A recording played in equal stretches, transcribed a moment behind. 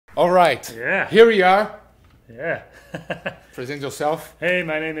All right. Yeah. Here we are. Yeah. Present yourself. Hey,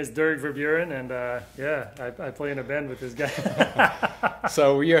 my name is Dirk Verbeuren, and I play in a band with this guy.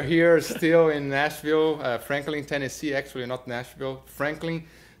 So we are here still in Nashville, Franklin, Tennessee. Actually, not Nashville, Franklin,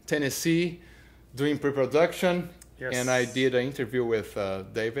 Tennessee, doing pre-production. Yes. And I did an interview with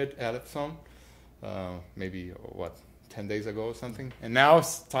David Ellison, maybe 10 days ago or something. And now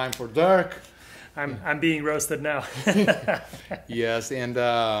it's time for Dirk. I'm being roasted now. Yes, and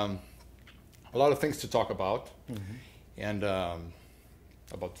a lot of things to talk about, and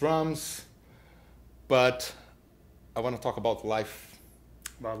about drums, but I want to talk about life.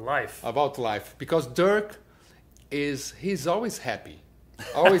 About life, because Dirk he's always happy,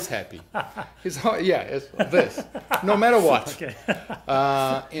 always happy. It's this, no matter what. Okay.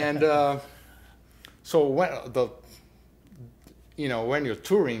 So when you're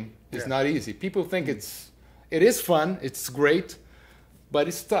touring, it's not easy. People think it is fun, it's great, but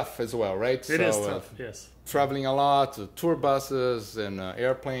it's tough as well, right? It is tough, yes. Traveling a lot, tour buses and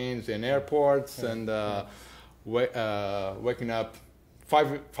airplanes and airports, and waking up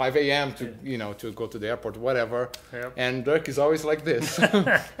 5 a.m. to to go to the airport, whatever. Yep. And Dirk is always like this,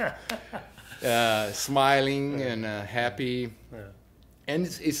 smiling and happy. Yeah. And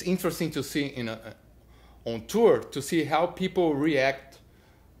it's interesting to see on tour to see how people react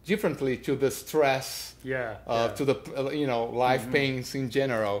differently to the stress, to the life pains in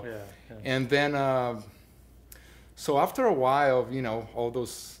general. Yeah. And then so after a while, all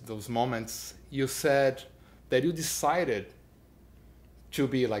those moments, you said that you decided to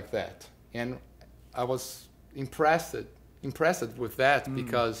be like that, and I was impressed with that,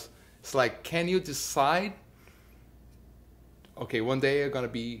 because it's like, can you decide, okay, one day I'm gonna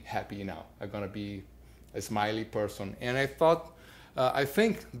be happy, I'm gonna be a smiley person? And I thought, I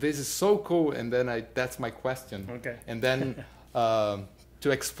think this is so cool, and then that's my question. Okay. And then to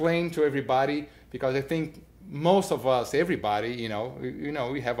explain to everybody, because I think most of us, everybody,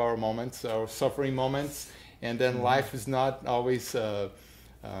 we have our moments, our suffering moments, and then life is not always,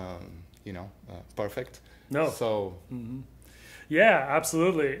 perfect. No. So. Yeah,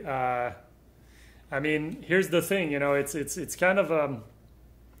 absolutely. I mean, here's the thing. It's kind of I'm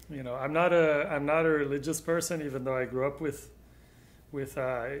not a religious person, even though I grew up with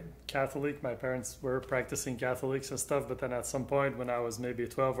Catholic. My parents were practicing Catholics and stuff, but then at some point when I was maybe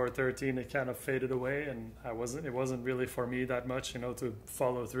 12 or 13, it kind of faded away, and it wasn't really for me that much, to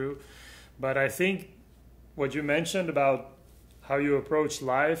follow through. But I think what you mentioned about how you approach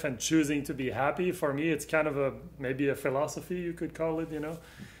life and choosing to be happy, for me, it's kind of maybe a philosophy, you could call it,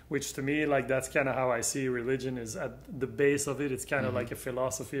 which to me, like, that's kind of how I see religion. Is at the base of it. It's kind of like a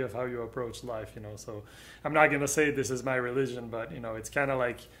philosophy of how you approach life, So I'm not going to say this is my religion, but, it's kind of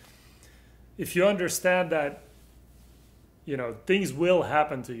like, if you understand that, things will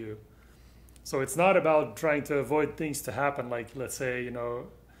happen to you. So it's not about trying to avoid things to happen. Like, let's say,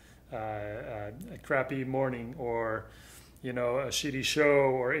 a crappy morning, or, a shitty show,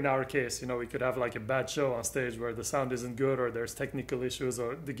 or in our case, we could have like a bad show on stage where the sound isn't good, or there's technical issues,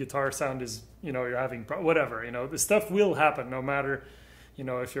 or the guitar sound is, you're having whatever, the stuff will happen no matter,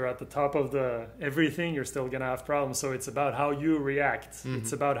 if you're at the top of everything, you're still going to have problems. So it's about how you react.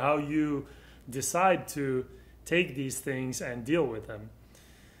 It's about how you decide to take these things and deal with them.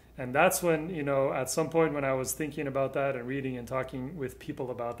 And that's when, at some point when I was thinking about that and reading and talking with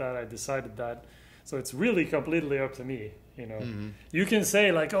people about that, I decided that, so it's really completely up to me. You can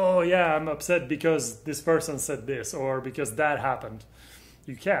say like, oh yeah, I'm upset because this person said this, or because that happened.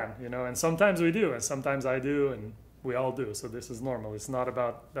 You can, and sometimes we do, and sometimes I do, and we all do. So this is normal. It's not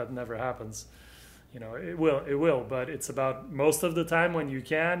about that never happens. It will, but it's about most of the time when you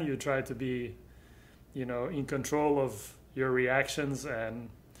try to be, in control of your reactions, and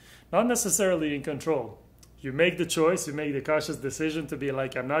not necessarily in control. You make the choice, you make the cautious decision to be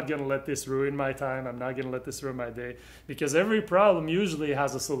like, I'm not going to let this ruin my time. I'm not going to let this ruin my day. Because every problem usually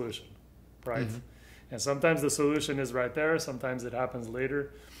has a solution, right? And sometimes the solution is right there. Sometimes it happens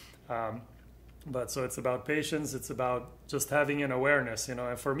later. But so it's about patience. It's about just having an awareness,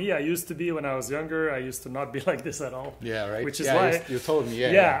 And for me, I used to be, when I was younger, I used to not be like this at all. Yeah, right. Which is why you told me.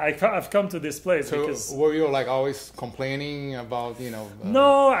 I've come to this place. So because, were you like always complaining about,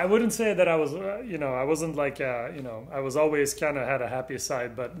 No, I wouldn't say that I was, I wasn't like, I was always kind of had a happy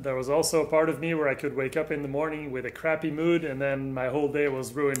side, but there was also a part of me where I could wake up in the morning with a crappy mood, and then my whole day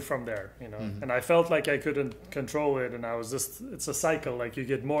was ruined from there, And I felt like I couldn't control it, and I was it's a cycle. Like, you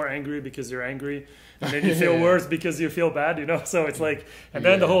get more angry because you're angry, and then you feel worse because you feel bad, So it's like, and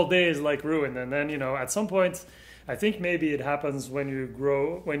then the whole day is like ruined. And then, at some point, I think maybe it happens when you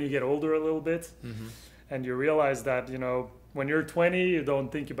get older a little bit, and you realize that, when you're 20, you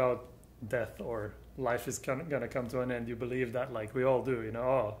don't think about death or life is gonna come to an end. You believe that, like we all do, you know.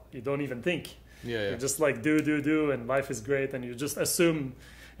 Oh, you don't even think. Yeah. You just like do, and life is great, and you just assume.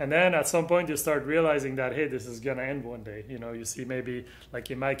 And then at some point you start realizing that, hey, this is gonna end one day. You know, you see maybe,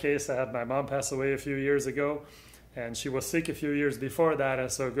 like in my case, I had my mom pass away a few years ago, and she was sick a few years before that,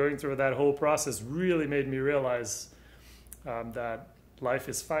 and so going through that whole process really made me realize that life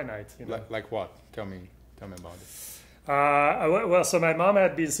is finite. You know? Like what? Tell me about it. Well, so my mom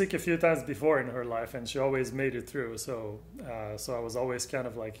had been sick a few times before in her life, and she always made it through. So I was always kind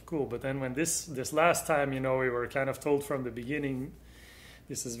of like, cool. But then when this last time, you know, we were kind of told from the beginning,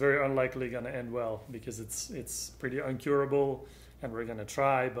 this is very unlikely going to end well, because it's pretty uncurable, and we're going to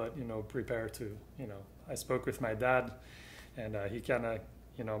try, but, you know, prepare to, you know. I spoke with my dad, and he kind of,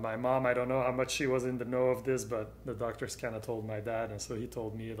 you know, my mom, I don't know how much she was in the know of this, but the doctors kind of told my dad, and so he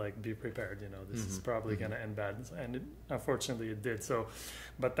told me, like, be prepared, you know, this is probably going to end bad, and unfortunately it did. So,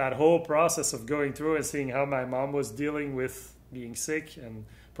 but that whole process of going through and seeing how my mom was dealing with being sick and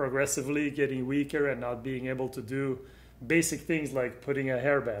progressively getting weaker and not being able to do basic things like putting a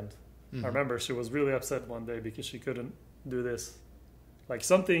hairband. I remember she was really upset one day because she couldn't do this, like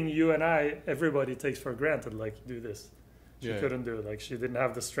something you and everybody takes for granted, like do this. She couldn't do it. Like she didn't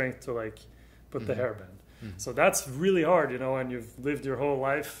have the strength to like put the hairband. So that's really hard, you know, and you've lived your whole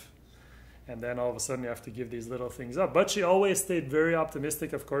life, and then all of a sudden you have to give these little things up. But she always stayed very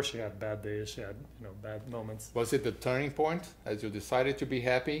optimistic. Of course, she had bad days. She had, you know, bad moments. Was it the turning point as you decided to be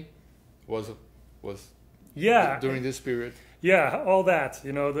happy? Was during this period? Yeah, all that,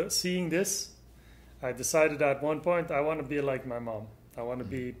 you know, seeing this, I decided at one point I want to be like my mom. I want to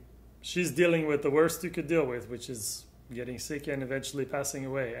be. She's dealing with the worst you could deal with, which is getting sick and eventually passing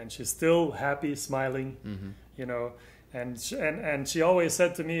away, and she's still happy, smiling, you know, and she always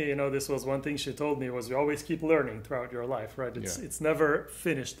said to me, you know, this was one thing she told me, was you always keep learning throughout your life, right? It's never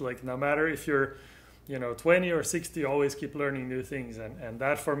finished. Like no matter if you're, you know, 20 or 60, you always keep learning new things, and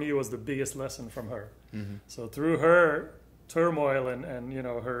that for me was the biggest lesson from her. So through her turmoil and you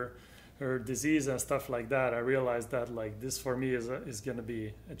know, her disease and stuff like that, I realized that like this for me is going to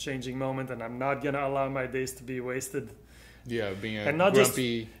be a changing moment, and I'm not going to allow my days to be wasted. Yeah, being a and not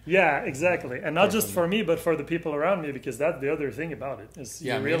grumpy. Exactly, and not just for me, but for the people around me, because that's the other thing about it is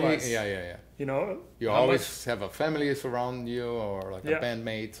you realize. You know, you always have a family around you, or like a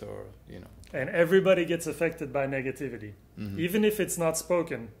bandmate, or you know. And everybody gets affected by negativity, even if it's not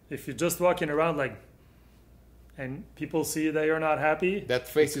spoken. If you're just walking around like. And people see that you're not happy. That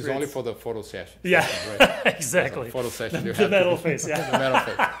face is only for the photo session. Yeah, right? Exactly. Photo session. The metal face, yeah. The metal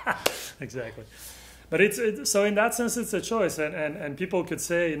face. Exactly. But it's so in that sense, it's a choice. And people could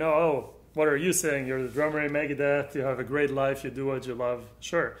say, you know, oh, what are you saying? You're the drummer in Megadeth. You have a great life. You do what you love.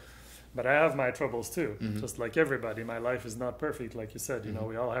 Sure. But I have my troubles too. Just like everybody. My life is not perfect, like you said. You know,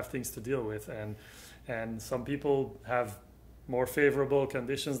 we all have things to deal with. And some people have more favorable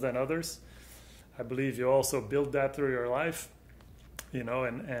conditions than others. I believe you also build that through your life, you know,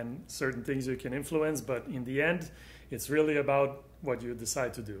 and certain things you can influence. But in the end, it's really about what you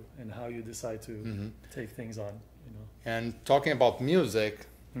decide to do and how you decide to take things on, you know. And talking about music,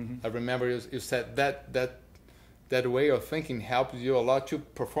 I remember you said that way of thinking helps you a lot to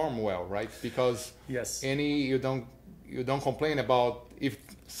perform well, right? Because you don't complain about if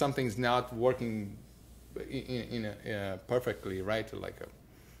something's not working perfectly, right? Like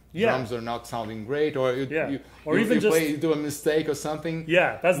drums are not sounding great, or you do a mistake or something.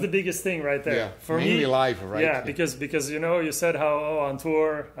 Yeah, that's the biggest thing right there. Yeah, for mainly me, live, right? Yeah, because you know, you said how on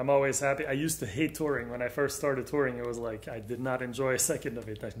tour I'm always happy. I used to hate touring. When I first started touring, it was like I did not enjoy a second of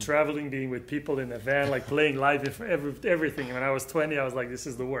it. Like traveling, being with people in a van, like playing live for everything. And when I was 20, I was like, this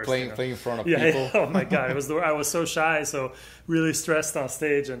is the worst. Playing in front of people. Yeah, oh my God, I was so shy, so really stressed on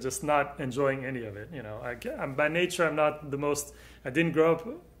stage and just not enjoying any of it. You know, I'm by nature, I'm not the most. I didn't grow up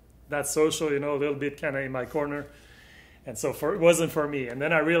that social, you know, a little bit kind of in my corner, and so it wasn't for me. And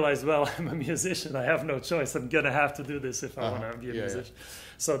then I realized, well, I'm a musician, I have no choice, I'm gonna have to do this if I want to be a musician.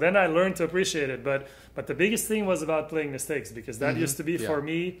 So then I learned to appreciate it, but the biggest thing was about playing mistakes, because that used to be for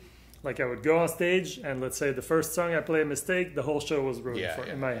me, like I would go on stage and let's say the first song I play a mistake, the whole show was ruined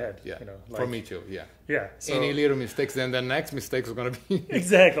in my head. You know, like, for me too. So any little mistakes, then the next mistake is going to be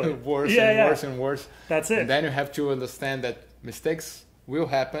exactly worse and worse and worse. That's it. And then you have to understand that mistakes will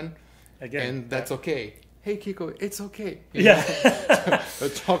happen, again, and that's okay. Hey Kiko, it's okay.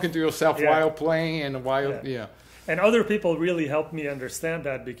 Talking to yourself while playing and while And other people really helped me understand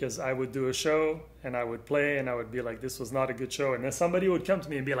that, because I would do a show and I would play and I would be like, this was not a good show. And then somebody would come to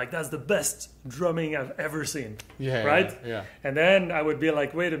me and be like, that's the best drumming I've ever seen. Right? Yeah. And then I would be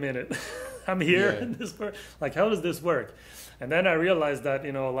like, wait a minute, I'm here. Like, how does this work? And then I realized that,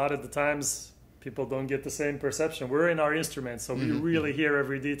 you know, a lot of the times people don't get the same perception. We're in our instruments, so we really hear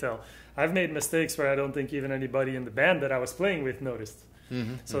every detail. I've made mistakes where I don't think even anybody in the band that I was playing with noticed.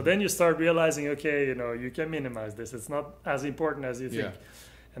 So then you start realizing, okay, you know, you can minimize this. It's not as important as you think.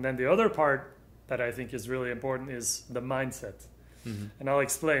 And then the other part that I think is really important is the mindset. And I'll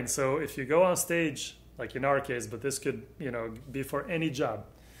explain. So if you go on stage, like in our case, but this could, you know, be for any job,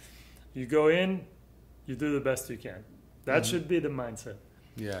 you go in, you do the best you can. That should be the mindset.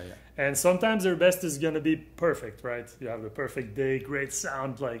 And sometimes your best is going to be perfect, right? You have the perfect day, great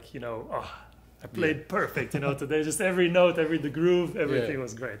sound, like, you know, oh, I played perfect, you know, today, just every note, the groove, everything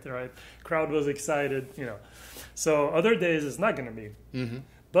was great, right? Crowd was excited, you know. So other days it's not going to be.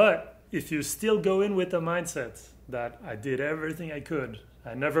 But if you still go in with the mindset that I did everything I could,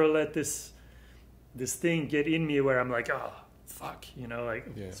 I never let this thing get in me where I'm like, oh, fuck, you know, like,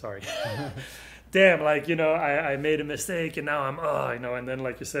 sorry. Damn, like, you know, I made a mistake and now I'm, you know, and then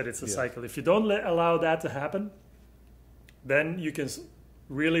like you said, it's a cycle. If you don't allow that to happen, then you can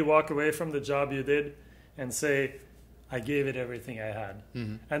really walk away from the job you did and say, I gave it everything I had.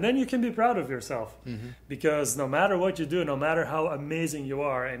 And then you can be proud of yourself because no matter what you do, no matter how amazing you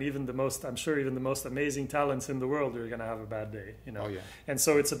are, and even the most, I'm sure even the most amazing talents in the world, you're going to have a bad day, you know. And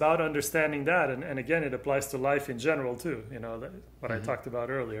so it's about understanding that. And again, it applies to life in general too, you know, what I talked about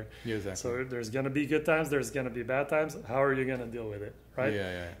earlier. So there's going to be good times, there's going to be bad times. How are you going to deal with it, right?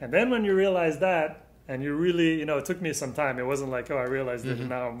 And then when you realize that, and you really, you know, it took me some time. It wasn't like, oh, I realized it and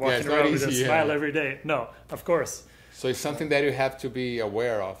now I'm walking around with a smile every day. No, of course. So it's something that you have to be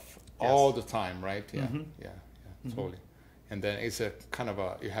aware of all the time, right? Totally. And then it's a kind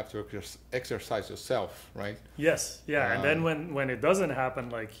of you have to exercise yourself, right? And then when it doesn't happen,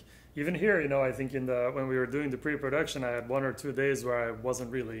 like even here, you know, I think when we were doing the pre-production, I had 1 or 2 days where I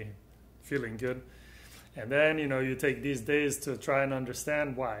wasn't really feeling good. And then, you know, you take these days to try and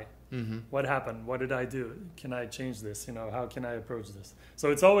understand why. What happened? What did I do? Can I change this? You know, how can I approach this?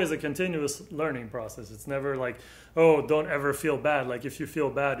 So it's always a continuous learning process. It's never like, oh, don't ever feel bad. Like if you feel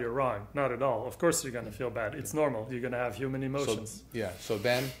bad, you're wrong. Not at all. Of course you're going to feel bad. It's normal. You're going to have human emotions. So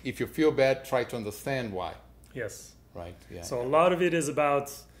then if you feel bad, try to understand why. Right. So a lot of it is about,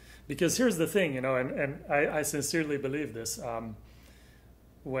 because here's the thing, you know, and I sincerely believe this.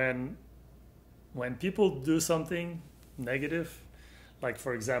 When people do something negative, like,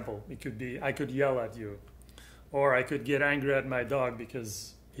 for example, it could be I could yell at you, or I could get angry at my dog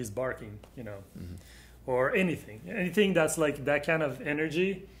because he's barking, you know, or anything that's like that kind of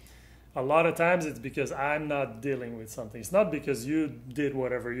energy. A lot of times it's because I'm not dealing with something. It's not because you did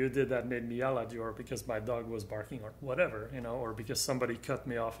whatever you did that made me yell at you, or because my dog was barking or whatever, you know, or because somebody cut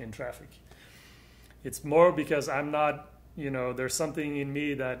me off in traffic. It's more because I'm not, you know, there's something in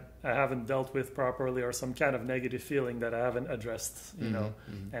me that I haven't dealt with properly, or some kind of negative feeling that I haven't addressed, you know.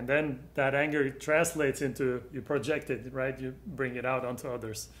 And then that anger translates into, you project it, right? You bring it out onto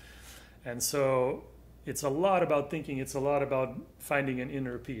others. And so it's a lot about thinking. It's a lot about finding an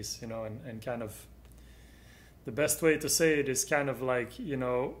inner peace, you know, and kind of the best way to say it is kind of like, you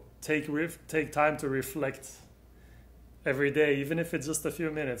know, take time to reflect every day, even if it's just a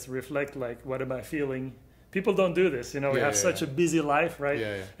few minutes. Reflect, like, what am I feeling? People don't do this, you know. We have such a busy life,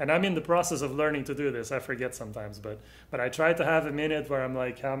 right? And I'm in the process of learning to do this. I forget sometimes, but I try to have a minute where I'm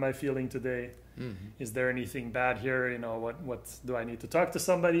like, how am I feeling today? Is there anything bad here? You know, what do I need to talk to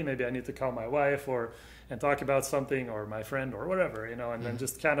somebody? Maybe I need to call my wife and talk about something, or my friend, or whatever, you know, and then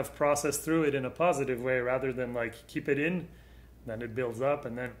just kind of process through it in a positive way, rather than like keep it in, then it builds up,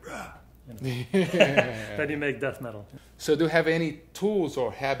 and then you know, then you make death metal. So do you have any tools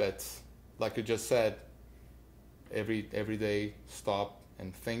or habits, like you just said, every day stop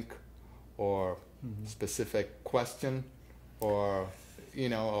and think, or specific question, or, you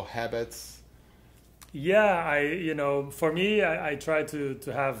know, or habits? You know, for me, I try to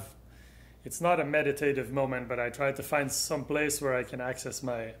have, it's not a meditative moment, but I try to find some place where I can access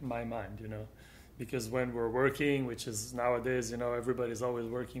my mind, you know, because when we're working, which is nowadays, you know, everybody's always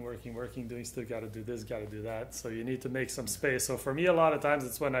working, doing stuff, got to do this, got to do that. So you need to make some space. So for me, a lot of times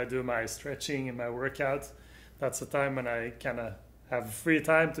it's when I do my stretching and my workout. That's the time when I kind of have free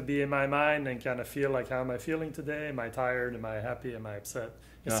time to be in my mind and kind of feel like, how am I feeling today? Am I tired? Am I happy? Am I upset?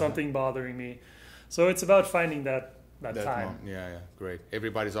 Is something bothering me? So it's about finding that time. Great.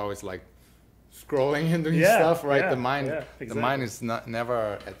 Everybody's always like scrolling and doing stuff, right? The mind is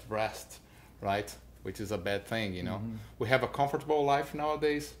never at rest, right? Which is a bad thing, you know. We have a comfortable life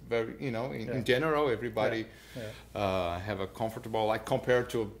nowadays. Very, you know, in general, everybody have a comfortable life compared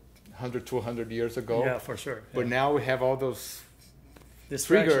to 100, 200 years ago. Yeah, for sure. But now we have all those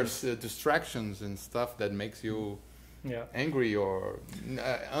triggers, distractions and stuff that makes you angry or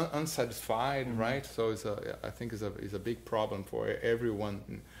unsatisfied, right? So I think it's a big problem for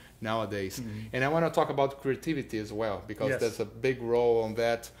everyone nowadays. And I want to talk about creativity as well, because there's a big role on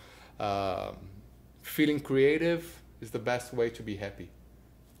that. Feeling creative is the best way to be happy.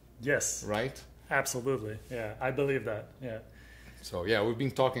 Yes. Right? Absolutely. Yeah, I believe that. Yeah. So we've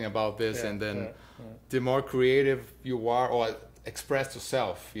been talking about this, and then the more creative you are, or express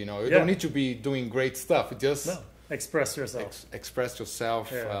yourself, you don't need to be doing great stuff. Just express yourself. Express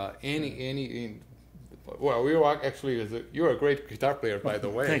yourself. Well, we are actually. You're a great guitar player, by the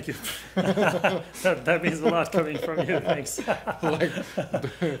way. Thank you. that means a lot coming from you. Thanks.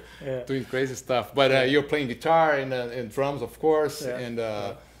 Doing crazy stuff, but you're playing guitar and drums, of course, and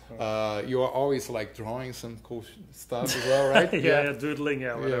you are always like drawing some cool stuff as well, right? Doodling,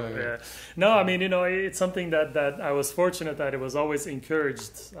 whatever. No, I mean, it's something that I was fortunate that it was always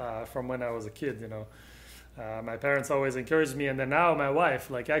encouraged from when I was a kid. My parents always encouraged me, and then now my wife.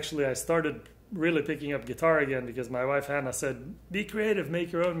 Like, actually, I started really picking up guitar again because my wife Hannah said, be creative,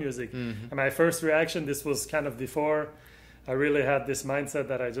 make your own music. And my first reaction, this was kind of before I really had this mindset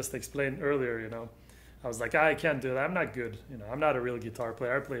that I just explained earlier. I was like, I can't do that, I'm not good, I'm not a real guitar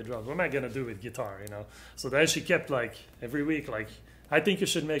player, I play drums, what am I gonna do with guitar? So then she kept like every week, like, I think you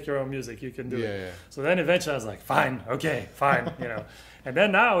should make your own music, you can do it. So then eventually I was like, fine, and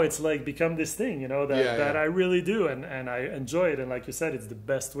then now it's like become this thing, that I really do, and I enjoy it. And like you said, it's the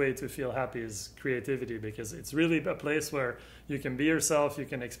best way to feel happy is creativity, because it's really a place where you can be yourself, you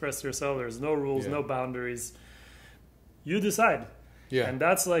can express yourself, there's no rules, no boundaries, you decide. And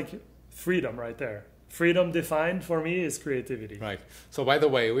that's like freedom right there. Freedom defined for me is creativity. Right. So by the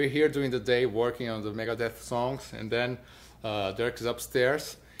way, we're here during the day working on the Megadeth songs, and then Dirk is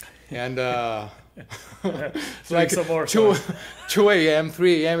upstairs, and it's like some more 2 a.m.,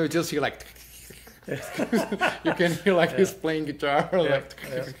 3 a.m. You just hear like you can hear like he's playing guitar,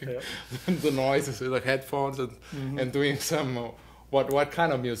 the noises, the headphones, and doing some. What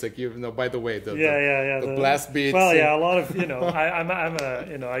kind of music? By the way, the blast beats. Well, a lot of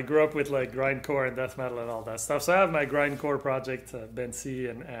I grew up with like grindcore and death metal and all that stuff. So I have my grindcore project, Ben C,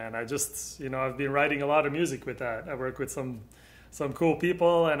 and I just I've been writing a lot of music with that. I work with some cool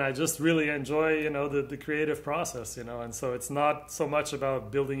people, and I just really enjoy the creative process, and so it's not so much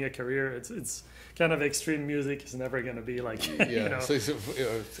about building a career. It's kind of extreme music. It's never going to be like So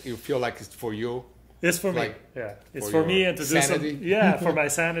you feel like it's for you. It's for me, It's for me, and to do something, for my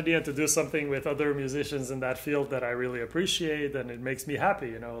sanity, and to do something with other musicians in that field that I really appreciate, and it makes me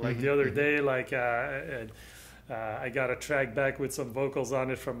happy. Like the other day, like I got a track back with some vocals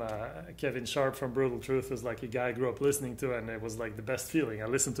on it from Kevin Sharp from Brutal Truth, who's like a guy I grew up listening to, and it was like the best feeling. I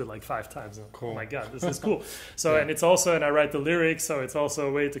listened to it like 5 times. And, oh my God, this is cool. So, and it's also, and I write the lyrics, so it's also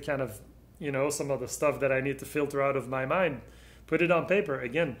a way to kind of, some of the stuff that I need to filter out of my mind, put it on paper.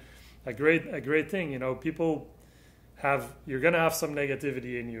 Again, a great thing. People you're gonna have some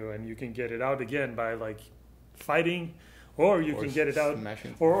negativity in you, and you can get it out again by like fighting, or you can get it out,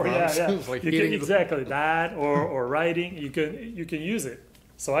 or like you can, exactly that, or writing. You can use it.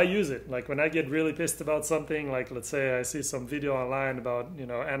 So I use it. Like when I get really pissed about something, like let's say I see some video online about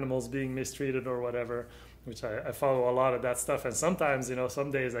animals being mistreated or whatever, which I follow a lot of that stuff, and sometimes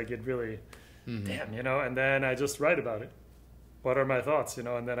some days I get really damn, and then I just write about it. What are my thoughts,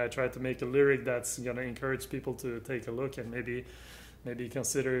 and then I try to make a lyric that's going to encourage people to take a look and maybe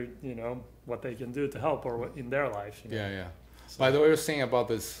consider, what they can do to help or what in their life. So, by the way, you're saying about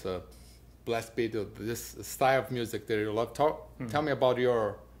this blast beat, this style of music that you love. Tell me about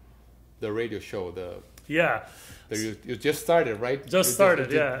the radio show. You just started, right? Just started.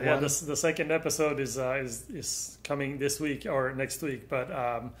 The second episode is coming this week or next week. But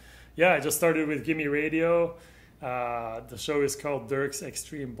I just started with Gimme Radio. The show is called Dirk's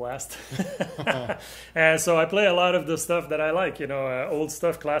Extreme Blast. And so I play a lot of the stuff that I like, old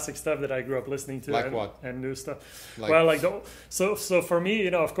stuff, classic stuff that I grew up listening to. And new stuff. So for me,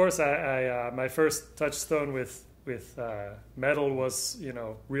 of course, I my first touchstone with metal was,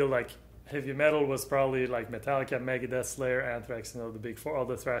 real like heavy metal was probably like Metallica, Megadeth, Slayer, Anthrax, the big four, all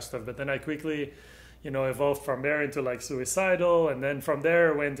the thrash stuff. But then I quickly evolved from there into like Suicidal, and then from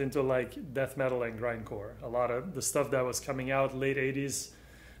there went into like death metal and grindcore. A lot of the stuff that was coming out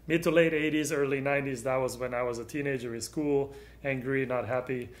mid to late 80s, early 90s, that was when I was a teenager in school, angry, not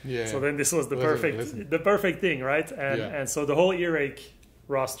happy. So then this was the perfect thing, right? And so the whole Earache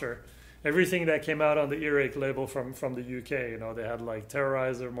roster everything that came out on the Earache label from the UK. You know, they had like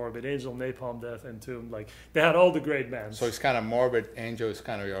Terrorizer, Morbid Angel, Napalm Death, Entombed. Like they had all the great bands. So it's kind of Morbid Angel is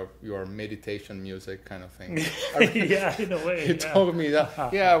kind of your meditation music kind of thing. Yeah, in a way. You told me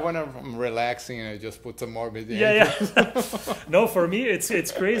that. Yeah, when I'm relaxing, I just put some Morbid Angel. Yeah. No, for me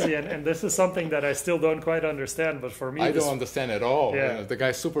it's crazy, and this is something that I still don't quite understand. But for me, I don't understand at all. Yeah. You know, the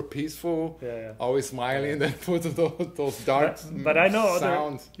guy's super peaceful, yeah. always smiling, then puts those dark but I know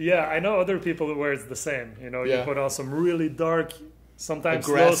sounds. I know other people where it's the same. You know, you put on some really dark, sometimes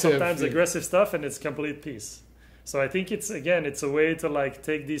aggressive, slow, sometimes aggressive stuff, and it's complete peace. So I think it's a way to like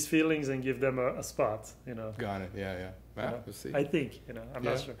take these feelings and give them a spot. You know. Got it. Yeah. Well, we'll see. I think, you know, I'm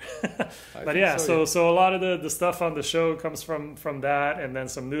not sure. But yeah, so a lot of the stuff on the show comes from that, and then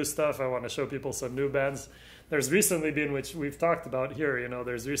some new stuff. I want to show people some new bands. There's recently been, which we've talked about here, you know,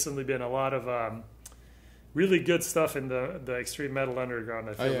 there's recently been a lot of really good stuff in the extreme metal underground.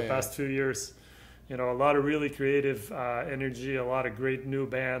 I feel the past 2 years, you know, a lot of really creative energy, a lot of great new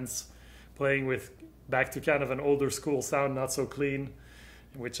bands playing with back to kind of an older school sound, not so clean,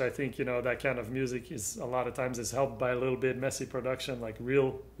 which I think, you know, that kind of music is a lot of times is helped by a little bit messy production, like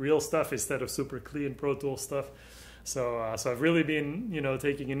real stuff instead of super clean Pro Tools stuff. So I've really been, you know,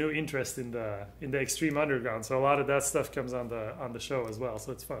 taking a new interest in the extreme underground. So a lot of that stuff comes on the show as well.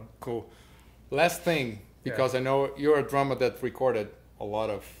 So it's fun. Cool. Last thing, because I know you're a drummer that recorded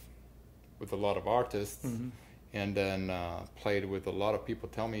with a lot of artists, and then played with a lot of people.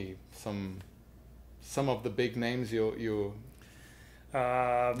 Tell me some of the big names you.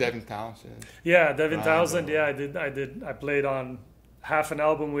 Devin Townsend. Yeah, Devin Townsend. Yeah, I did. I played on half an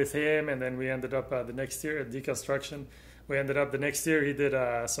album with him, and then we ended up the next year at Deconstruction. We ended up the next year he did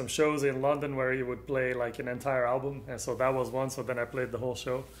some shows in London where he would play like an entire album, and so that was one. So then I played the whole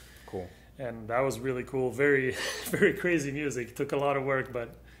show. Cool. And that was really cool. Very, very crazy music. Took a lot of work,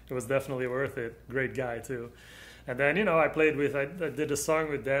 but it was definitely worth it. Great guy too. And then, you know, I did a song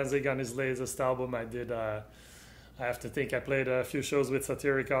with Danzig on his latest album. I did. I have to think. I played a few shows with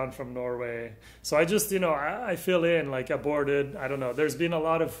Satyricon from Norway. So I just, you know, I fill in, like Aborted. I don't know. There's been a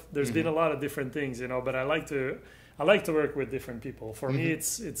lot of different things, you know. But I like to work with different people. For me,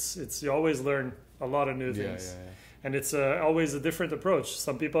 it's you always learn a lot of new things, and it's always a different approach.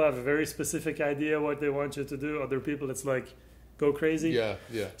 Some people have a very specific idea what they want you to do. Other people, it's like go crazy. Yeah.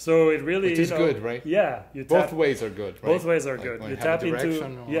 So it really, which is good, right? Yeah. Both ways are good. Right? Both ways are good. You tap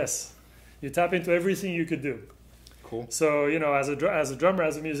into you tap into everything you could do. Cool. So, you know, as a drummer,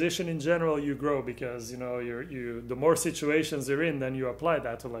 as a musician in general, you grow because, you know, you the more situations you're in, then you apply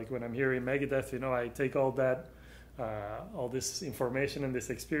that to, like, when I'm here in Megadeth, you know, I take all that, all this information and this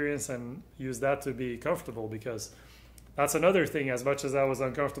experience and use that to be comfortable, because that's another thing. As much as I was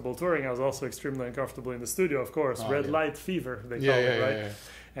uncomfortable touring, I was also extremely uncomfortable in the studio, of course. Red light fever, they call it, right? Yeah.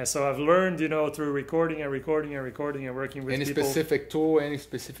 And so I've learned, you know, through recording and working with any people. Any specific tool, any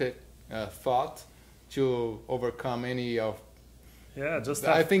specific thought to overcome any of... just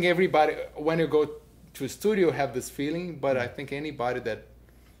I think everybody, when you go to a studio, have this feeling, but I think anybody that's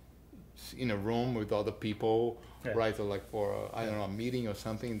in a room with other people, right, or like for, I don't know, a meeting or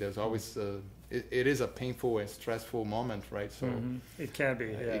something, there's always... It is a painful and stressful moment, right? So it can be.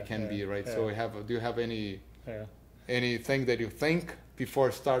 It can be, right? So do you have anything that you think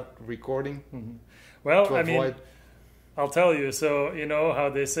before start recording? Well, I mean, I'll tell you. So, you know how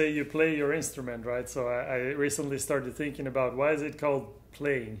they say you play your instrument, right? So I recently started thinking about why is it called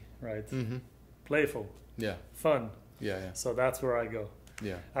playing, right? Playful. Yeah. Fun. Yeah. So that's where I go.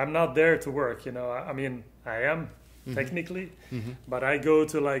 Yeah. I'm not there to work, you know. I mean, I am technically, but I go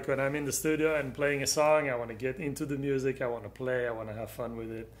to, like, when I'm in the studio and playing a song, I want to get into the music, I want to play, I want to have fun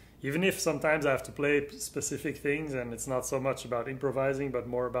with it. Even if sometimes I have to play specific things and it's not so much about improvising, but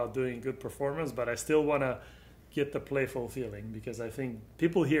more about doing good performance, but I still want to get the playful feeling, because I think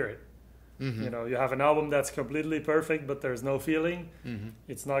people hear it. You know, you have an album that's completely perfect, but there's no feeling,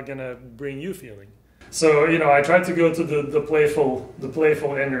 it's not going to bring you feeling. So, you know, I try to go to the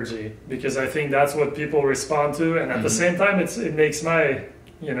playful energy, because I think that's what people respond to, and at the same time, it makes my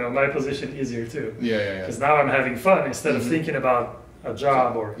position easier too. Because now I'm having fun instead of thinking about a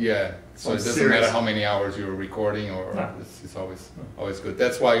job or So it doesn't matter how many hours you're recording, or it's always good.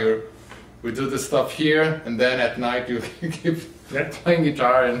 That's why we do this stuff here, and then at night you keep playing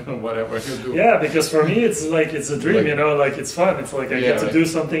guitar and whatever you do. Yeah, because for me it's like it's a dream, you know, like it's fun. It's like I get to do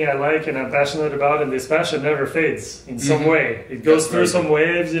something I like and I'm passionate about, and this passion never fades in some way. It goes through some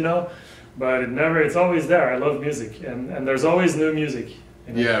waves, you know, but it's always there. I love music, and there's always new music.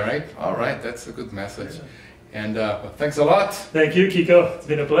 You know? Yeah, right? All right, that's a good message. And thanks a lot. Thank you, Kiko. It's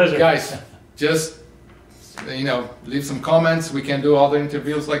been a pleasure. Guys, just you know, leave some comments. We can do other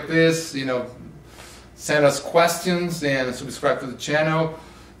interviews like this. You know, send us questions and subscribe to the channel.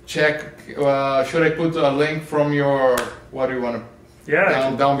 Check. Should I put a link from your? What do you want to?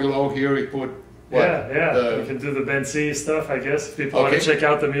 Yeah. Down below here we put. What, we can do the Ben C stuff, I guess. If people want to check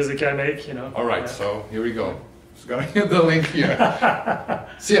out the music I make, you know. All right, so here we go. Just gonna hit the link here.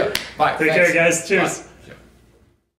 See ya. Bye. Take care, guys. Cheers. Bye.